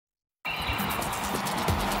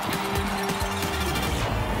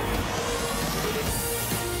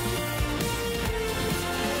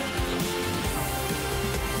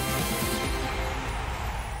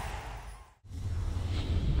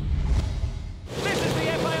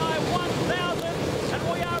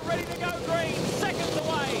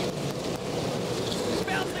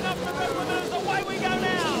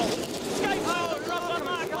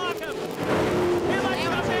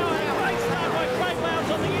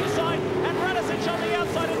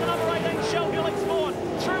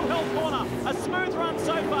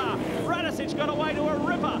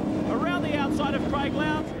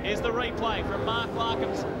replay from Mark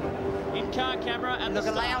Larkham's in-car camera. And look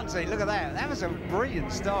at Lounsey, look at that. That was a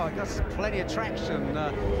brilliant start. Got plenty of traction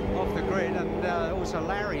off the grid, and also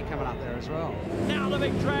Larry coming up there as well. Now the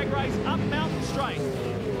big drag race up Mountain Straight.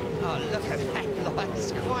 Oh, look at that.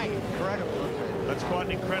 It's quite incredible. That's quite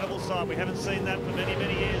an incredible sight. We haven't seen that for many,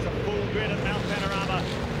 many years. A full grid at Mount Panorama.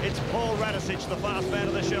 It's Paul Radisich, the fast man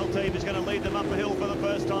of the Shell team, is going to lead them up the hill for the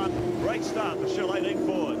first time. Great start for Shell 18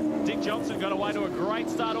 Ford. Dick Johnson got away to a great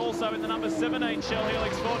start also in the number 17 Shell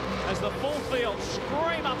Helix Ford as the full field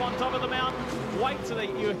scream up on top of the mountain. Wait till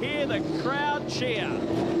you hear the crowd cheer. Come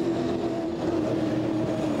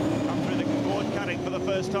through the board cutting for the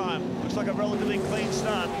first time. Looks like a relatively clean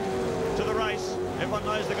start to the race. Everyone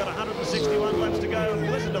knows they've got 161 laps to go.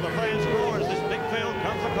 Listen to the fans roar as this big field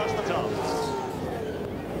comes across the top.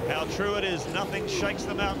 How true it is, nothing shakes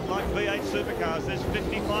the mountain like V8 supercars. There's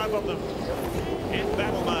 55 of them in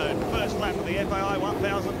battle mode. First lap of the FAI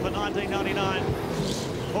 1000 for 1999.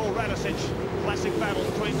 Paul Radisich, classic battle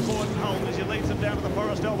between Ford and Holden as he leads them down to the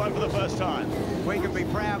Forest Elbow for the first time. We can be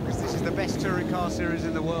proud because this is the best touring car series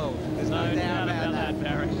in the world. There's no doubt about that,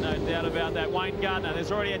 Barry. No doubt about that. Wayne Gardner,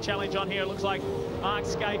 there's already a challenge on here. It looks like Mark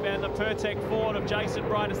Scape and the Pertec Ford of Jason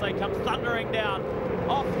Bright as they come thundering down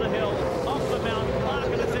off the hill, off the mountain.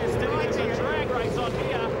 Larkin is there steady. There's a drag race on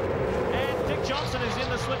here. And Dick Johnson is in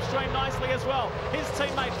the slipstream nicely as well. His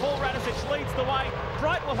teammate Paul Radisich leads the way.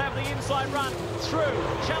 Bright will have the inside run through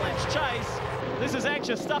challenge chase. This is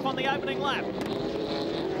anxious stuff on the opening lap.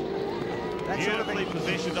 That's beautifully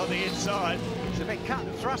positioned on the inside. It's a bit cut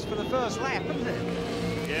and thrust for the first lap, isn't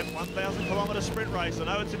it? Yeah, 1,000-kilometre sprint race. I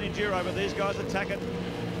know it's an enduro, but these guys attack it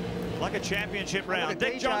like a championship round.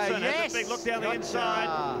 Dick Johnson has a big look down the inside.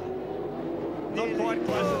 Not quite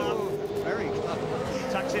close enough. Very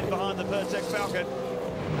close. Tucks in behind the Pertec Falcon.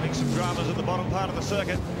 Having some dramas at the bottom part of the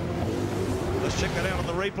circuit. Let's check that out on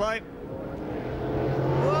the replay.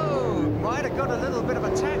 Whoa, might have got a little bit of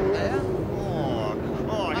a tap there.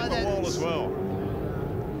 Oh, hit the wall as well.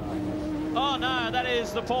 Oh no, that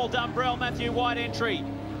is the Paul Dumbrell, Matthew White entry.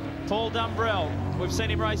 Paul Dumbrell, we've seen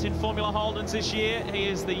him race in Formula Holdens this year. He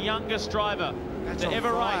is the youngest driver to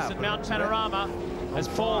ever race at Mount Panorama as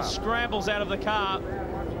Paul scrambles out of the car.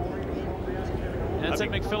 And it's at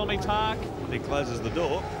McPhillamy Park. He closes the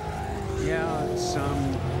door. Yeah, it's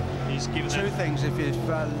he's given two things. If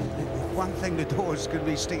one thing, the door's going to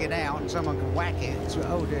be sticking out and someone can whack it. So,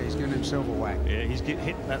 oh dear, he's giving himself a whack. Yeah, he's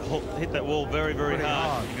hit that wall very, very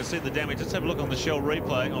hard. You can see the damage. Let's have a look on the Shell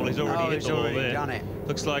replay. Oh, he's already hit the wall there. Done it.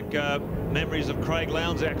 Looks like memories of Craig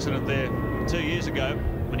Lowndes' accident there 2 years ago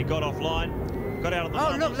when he got offline, got out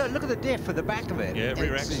on the look at the diff at the back of it. Yeah,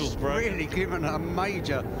 rear axle's broken. Really given a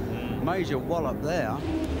major wallop there.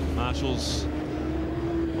 Marshall's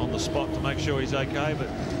on the spot to make sure he's okay, but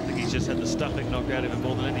I think he's just had the stuffing knocked out of him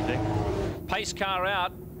more than anything. Pace car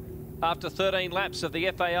out after 13 laps of the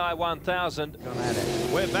FAI 1000.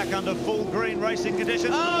 We're back under full green racing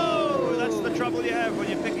conditions. Oh, that's the trouble you have when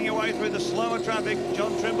you're picking your way through the slower traffic.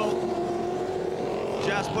 John Trimble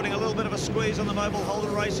just putting a little bit of a squeeze on the Mobile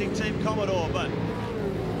Holden Racing Team Commodore, but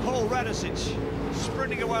Paul Radisich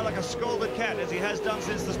sprinting away like a scalded cat as he has done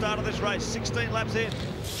since the start of this race. 16 laps in.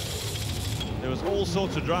 There was all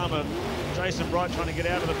sorts of drama. Jason Bright trying to get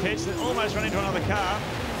out of the pits. They almost ran into another car.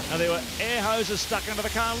 And there were air hoses stuck into the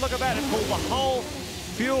car. And look at that, it pulled the whole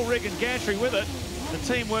fuel rig and gantry with it.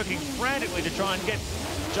 The team working frantically to try and get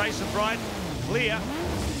Jason Bright clear.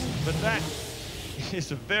 But that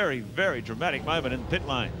is a very, very dramatic moment in the pit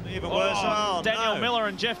lane. Even worse. Oh, Daniel Miller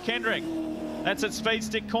and Jeff Kendrick. That's at Speed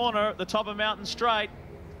Stick Corner at the top of Mountain Straight.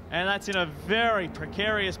 And that's in a very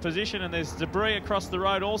precarious position. And there's debris across the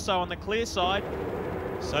road also on the clear side.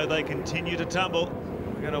 So they continue to tumble.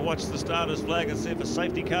 We're going to watch the starter's flag and see if a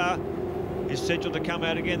safety car is scheduled to come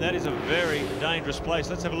out again. That is a very dangerous place.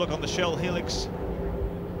 Let's have a look on the Shell Helix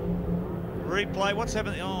replay. What's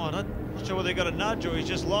happening? Oh, I'm not sure whether he got a nudge or he's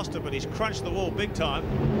just lost it, but he's crunched the wall big time.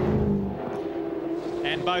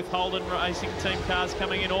 And both Holden Racing Team cars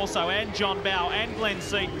coming in also, and John Bow and Glenn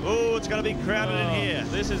Seaton. Oh, it's going to be crowded in here.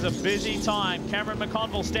 This is a busy time. Cameron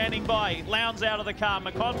McConville standing by. Lowndes out of the car.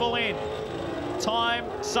 McConville in. Time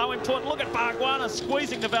so important. Look at Barguana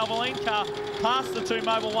squeezing the Valvoline car past the two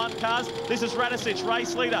Mobil 1 cars. This is Radisich,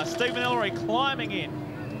 race leader. Stephen Ellery climbing in.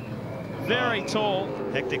 Very tall.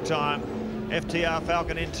 Hectic time. FTR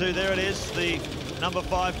Falcon in two. There it is, the number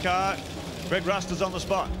 5 car. Greg Rust is on the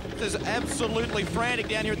spot. It is absolutely frantic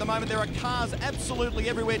down here at the moment. There are cars absolutely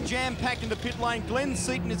everywhere, jam-packed into pit lane. Glenn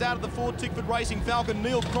Seaton is out of the Ford Tickford Racing Falcon.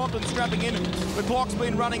 Neil Crompton strapping in. The clock's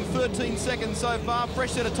been running 13 seconds so far.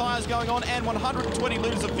 Fresh set of tyres going on and 120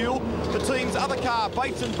 litres of fuel. The team's other car,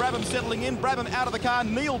 Bates and Brabham settling in. Brabham out of the car,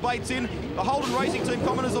 Neil Bates in. The Holden Racing Team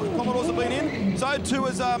Commodores have been in. So too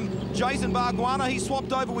is Jason Barguana. He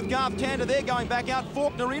swapped over with Garth Tander. They're going back out.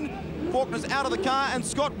 Faulkner in. Faulkner's out of the car, and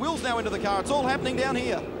Scott Wills now into the car. It's all happening down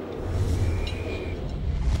here.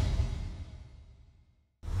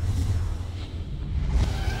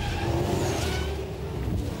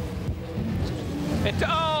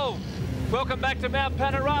 Welcome back to Mount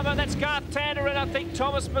Panorama. That's Garth Tander and I think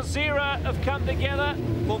Thomas Mazira have come together.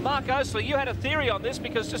 Well, Mark Oasley, you had a theory on this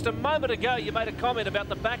because just a moment ago you made a comment about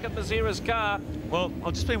the back of Mazira's car. Well,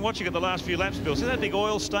 I've just been watching it the last few laps, Bill. See that big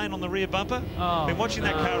oil stain on the rear bumper? Oh, been watching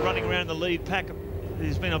that car running around the lead pack.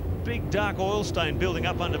 There's been a big dark oil stain building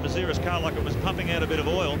up under Mazira's car like it was pumping out a bit of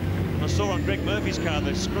oil. And I saw on Greg Murphy's car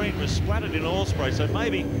the screen was splattered in oil spray, so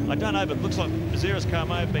maybe, I don't know, but it looks like Mazira's car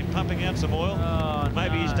may have been pumping out some oil. Oh,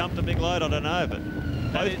 maybe he's dumped a big load, I don't know, but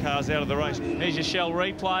both cars out of the race. Here's your Shell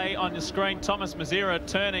replay on your screen. Thomas Mazira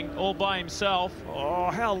turning all by himself.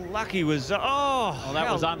 Oh, how lucky was... that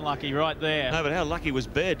was unlucky right there. No, but how lucky was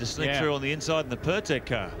Baird to sneak through on the inside in the Pertec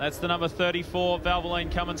car. That's the number 34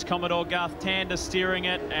 Valvoline Cummins Commodore. Garth Tander steering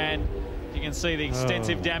it, and you can see the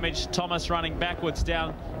extensive damage. Thomas running backwards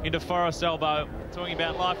down into Forest Elbow. Talking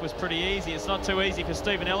about life was pretty easy. It's not too easy for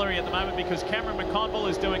Stephen Ellery at the moment because Cameron McConville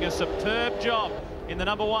is doing a superb job in the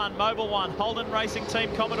number 1, Mobile 1, Holden Racing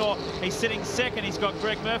Team Commodore. He's sitting second. He's got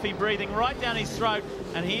Greg Murphy breathing right down his throat,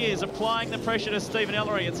 and he is applying the pressure to Stephen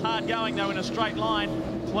Ellery. It's hard going, though, in a straight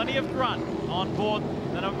line. Plenty of grunt on board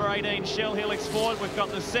the number 18 Shell Helix Ford. We've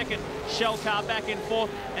got the second Shell car back in fourth,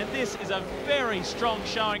 and this is a very strong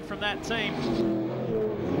showing from that team.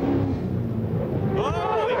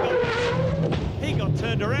 Oh, he got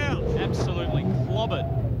turned around. Absolutely clobbered.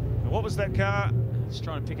 What was that car? Just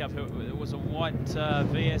trying to pick up who it was. A white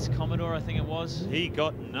VS Commodore, I think it was. He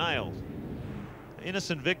got nailed.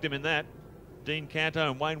 Innocent victim in that. Dean Canto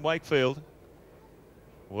and Wayne Wakefield.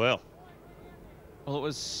 Well, it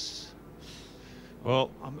was...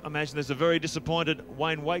 Well, I imagine there's a very disappointed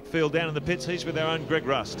Wayne Wakefield down in the pits. He's with our own Greg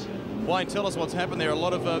Rust. Wayne, tell us what's happened there. A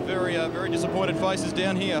lot of very disappointed faces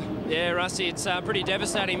down here. Yeah, Rusty, it's pretty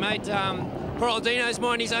devastating, mate. Poor old Dino's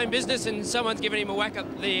minding his own business and someone's given him a whack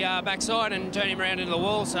up the backside and turned him around into the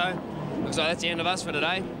wall, so looks like that's the end of us for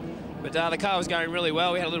today. But the car was going really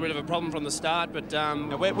well. We had a little bit of a problem from the start, but...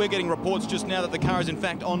 Now we're getting reports just now that the car is in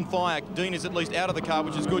fact on fire. Dean is at least out of the car,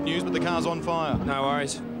 which is good news, but the car's on fire. No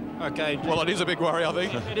worries. Okay. Well, it is a big worry, I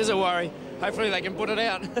think. It is a worry. Hopefully they can put it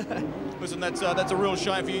out. Listen, that's a real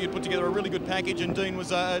shame for you. You put together a really good package, and Dean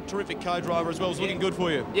was a terrific co-driver as well. It's looking good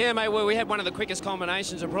for you. Yeah, mate. Well, we had one of the quickest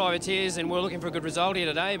combinations of privateers, and we're looking for a good result here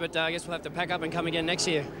today. But I guess we'll have to pack up and come again next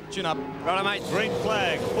year. Chin up. Righto, mate. Green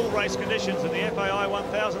flag, full race conditions in the FAI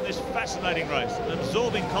 1000. This fascinating race, an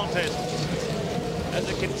absorbing contest as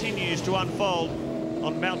it continues to unfold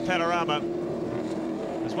on Mount Panorama.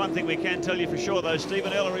 There's one thing we can tell you for sure, though.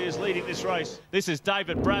 Stephen Ellery is leading this race. This is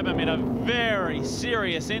David Brabham in a very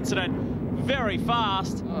serious incident, very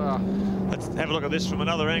fast. Let's have a look at this from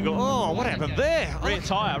another angle. Oh, what happened there? Rear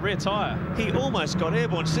tyre. He almost got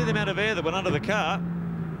airborne. See the amount of air that went under the car?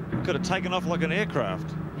 Could have taken off like an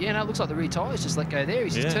aircraft. Yeah, no, it looks like the rear tyres just let go there.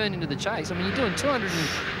 He's just turned into the chase. I mean, you're doing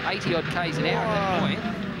 280 odd k's an hour at that point,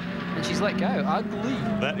 and she's let go. Ugly.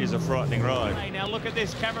 That is a frightening ride. Hey, now look at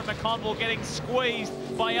this. Cameron McConville getting squeezed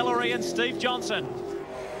by Ellery and Steve Johnson.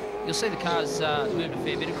 You'll see the car's moved a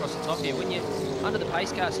fair bit across the top here. When you're under the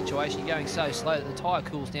pace car situation, you're going so slow that the tyre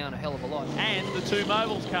cools down a hell of a lot. And the two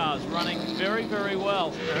Mobiles cars running very, very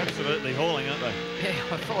well. They're absolutely hauling, aren't they? Yeah,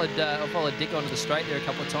 I followed Dick onto the straight there a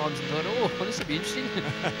couple of times and thought, oh, this will be interesting.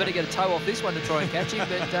 Better get a toe off this one to try and catch him.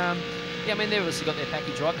 But yeah, I mean, they've obviously got their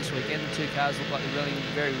package right this weekend. The two cars look like they're running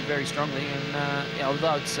very, very strongly. And yeah,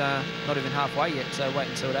 although it's not even halfway yet, so wait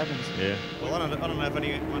and see what happens. Yeah. Well, I don't know if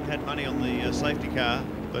anyone had money on the safety car,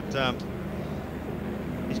 but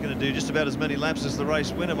he's going to do just about as many laps as the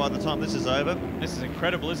race winner by the time this is over. This is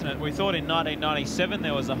incredible, isn't it? We thought in 1997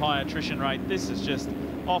 there was a high attrition rate. This is just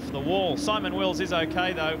off the wall. Simon Wills is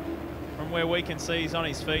okay, though. From where we can see, he's on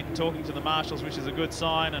his feet and talking to the marshals, which is a good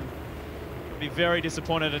sign. And be very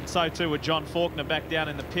disappointed, and so too would John Faulkner back down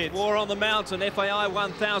in the pits. War on the mountain, FAI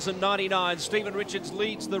 1099. Stephen Richards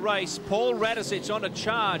leads the race. Paul Radisich on a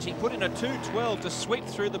charge. He put in a 2:12 to sweep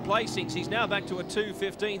through the placings. He's now back to a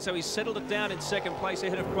 2:15, so he's settled it down in second place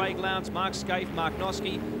ahead of Craig Lowndes, Mark Scaife, Mark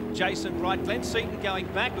Noske, Jason Bright. Glenn Seaton going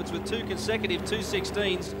backwards with 2 consecutive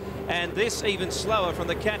 2:16s. And this even slower from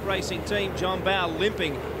the Cat Racing team. John Bowe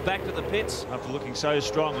limping back to the pits. After looking so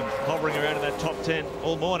strong and hovering around in that top 10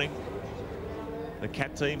 all morning, the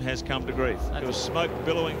Cat team has come to grief. There was smoke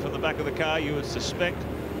billowing from the back of the car. You would suspect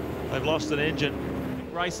they've lost an engine.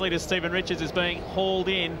 Race leader Stephen Richards is being hauled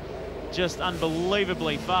in just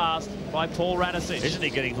unbelievably fast by Paul Radisich. Isn't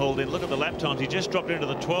he getting hauled in? Look at the lap times. He just dropped into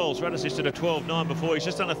the 12s. Radisich did a 12.9 before. He's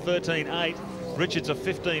just done a 13.8. Richards a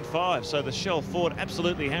 15.5. So the Shell Ford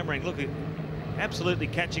absolutely hammering. Look, absolutely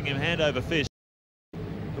catching him hand over fist.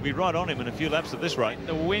 He'll be right on him in a few laps at this rate.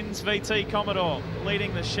 The Wins VT Commodore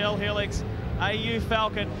leading the Shell Helix AU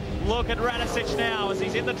Falcon. Look at Radisich now as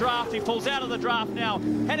he's in the draft. He pulls out of the draft now,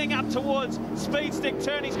 heading up towards Speed Stick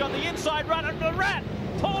turn. He's got the inside run and the rat.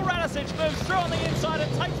 Paul Radisich moves through on the inside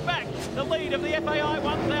and takes back the lead of the FAI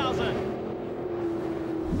 1000.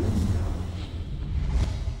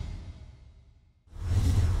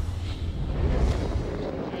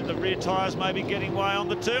 The rear tyres may be getting way on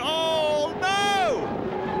the 2. Oh,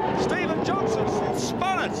 no! Stephen Johnson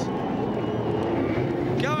spun it.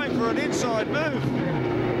 Going for an inside move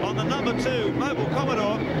on the number 2. Mobile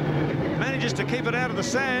Commodore manages to keep it out of the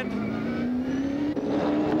sand.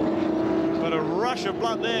 But a rush of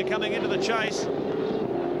blood there coming into the chase.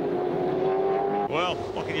 Well,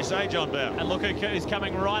 what can you say, John Bowe? And look who's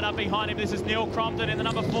coming right up behind him. This is Neil Crompton in the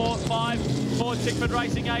number 4-5 Ford Tickford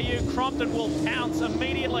Racing AU. Crompton will pounce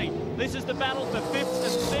immediately. This is the battle for 5th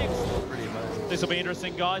and 6th. Pretty amazing. This will be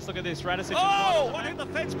interesting, guys. Look at this. Radisich. Oh, one hit the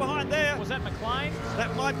fence behind there. Was that McLean?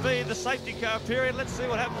 That might be the safety car period. Let's see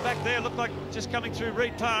what happened back there. Looked like just coming through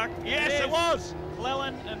Reed Park. Yes, it was.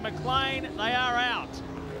 Cleland and McLean, they are out.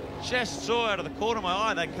 Just saw out of the corner of my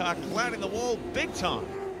eye that car clouding the wall big time.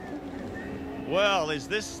 Well, is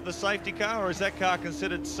this the safety car, or is that car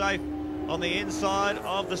considered safe on the inside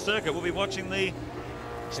of the circuit? We'll be watching the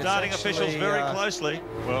starting officials very closely.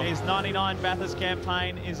 Well, his 99 Bathurst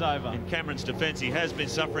campaign is over. In Cameron's defence, he has been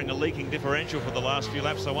suffering a leaking differential for the last few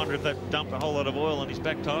laps. I wonder if that dumped a whole lot of oil on his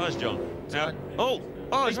back tyres, John. Now,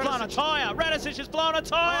 he's blown a tyre. Radisich has blown a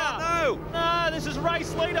tyre. Oh, no. No, this is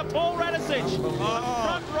race leader Paul Radisich. The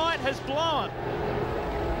front right has blown.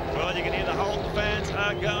 Well, you can hear the Holden fans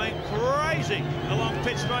are going crazy along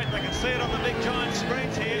pit straight. They can see it on the big giant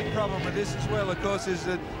screens here. The problem with this as well, of course, is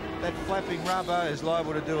that that flapping rubber is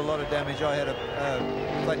liable to do a lot of damage. I had a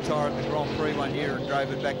flat tyre at the Grand Prix one year and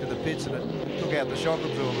drove it back to the pits, and it took out the shock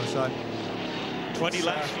absorber. So 20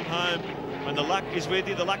 laps from home. When the luck is with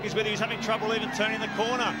you, the luck is with you. He's having trouble even turning the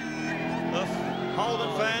corner. The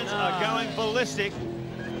Holden fans are going ballistic,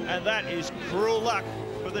 and that is cruel luck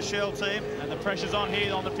for the Shell team. And the pressure's on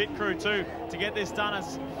here on the pit crew too to get this done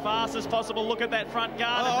as fast as possible. Look at that front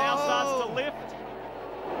guard. It now starts to lift.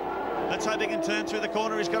 Let's hope he can turn through the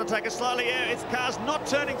corner. He's got to take it slightly. Yeah, his car's not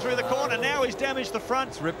turning through the corner. Now he's damaged the front.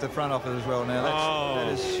 It's ripped the front off it as well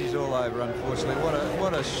now. She's all over, unfortunately.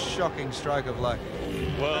 What a shocking stroke of luck.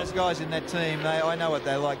 Well, those guys in that team, I know what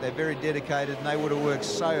they're like. They're very dedicated, and they would have worked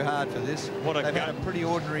so hard for this. They've had a pretty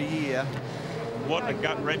ordinary year. What a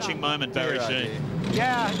gut-wrenching moment, Barry Sheen.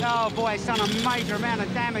 Yeah, oh boy, it's done a major amount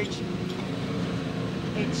of damage.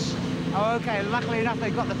 It's, okay, luckily enough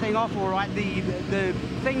they got the thing off all right. The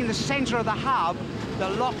thing in the centre of the hub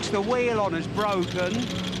that locks the wheel on is broken.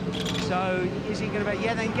 So is he going to be,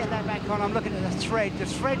 yeah, then get that back on. I'm looking at the thread. The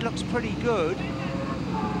thread looks pretty good.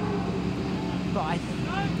 But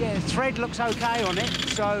yeah, the thread looks okay on it.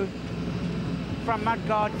 So front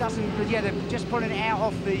mudguard doesn't, yeah, they're just pulling it out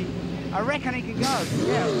off the, I reckon he can go,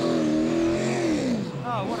 yeah.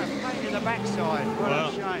 Oh, what a pain in the backside. What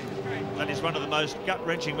a shame. That is one of the most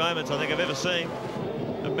gut-wrenching moments I think I've ever seen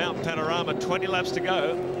at Mount Panorama. 20 laps to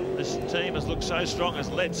go. This team has looked so strong, has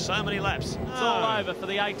led so many laps. It's all over for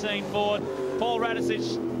the 18 Ford. Paul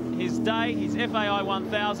Radisich, his day, his FAI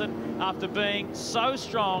 1000, after being so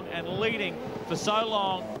strong and leading for so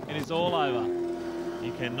long, it is all over.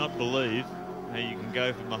 You cannot believe how you can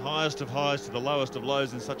go from the highest of highs to the lowest of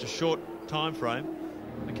lows in such a short time frame.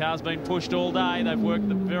 The car's been pushed all day. They've worked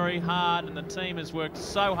very hard, and the team has worked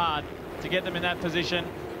so hard to get them in that position.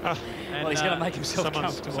 And, well, he's going to make himself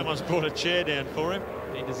comfortable. Someone's brought a chair down for him.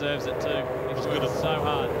 He deserves it too. He's worked so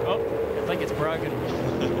hard. Oh, I think it's broken.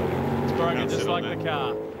 It's broken just like the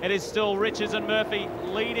car. It is still Richards and Murphy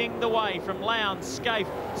leading the way from Lowndes, Scaife.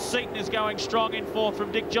 Seaton is going strong in fourth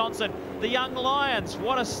from Dick Johnson. The Young Lions,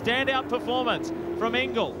 what a standout performance from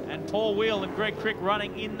Ingle and Paul Wheel and Greg Crick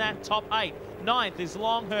running in that top 8. Ninth is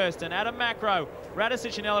Longhurst and Adam Macro.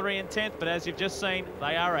 Radisich and Ellery in 10th, but as you've just seen,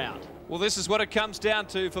 they are out. Well, this is what it comes down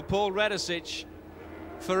to for Paul Radisich.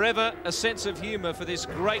 Forever a sense of humour for this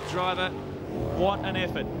great driver. What an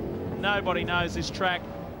effort. Nobody knows this track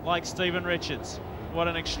like Stephen Richards. What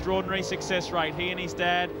an extraordinary success rate he and his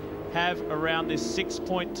dad have around this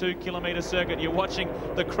 6.2 kilometre circuit. You're watching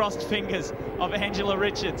the crossed fingers of Angela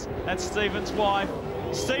Richards. That's Stephen's wife.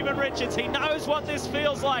 Stephen Richards, he knows what this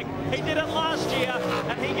feels like. He did it last year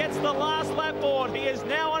and he gets the last lap board. He is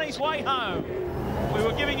now on his way home. We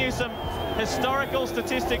were giving you some historical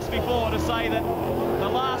statistics before to say that the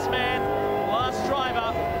last man, last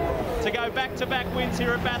driver to go back-to-back wins here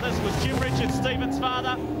at Bathurst was Jim Richards, Stephen's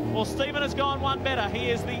father. Well, Stephen has gone one better. He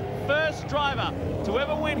is the first driver to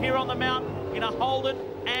ever win here on the mountain in a Holden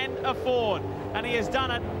and a Ford. And he has done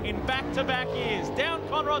it in back-to-back years. Down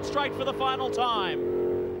Conrod Straight for the final time.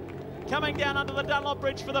 Coming down under the Dunlop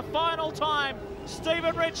Bridge for the final time,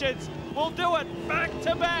 Stephen Richards will do it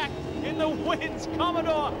back-to-back in the Wins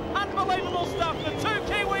Commodore. Unbelievable stuff. The two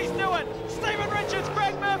Kiwis do it. Stephen Richards,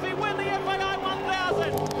 Greg Murphy win the FAI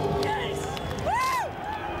 1000. Yes!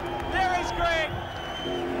 Woo! There is Greg.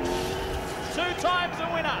 2 times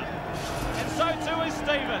a winner. And so too is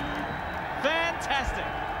Stephen. Fantastic.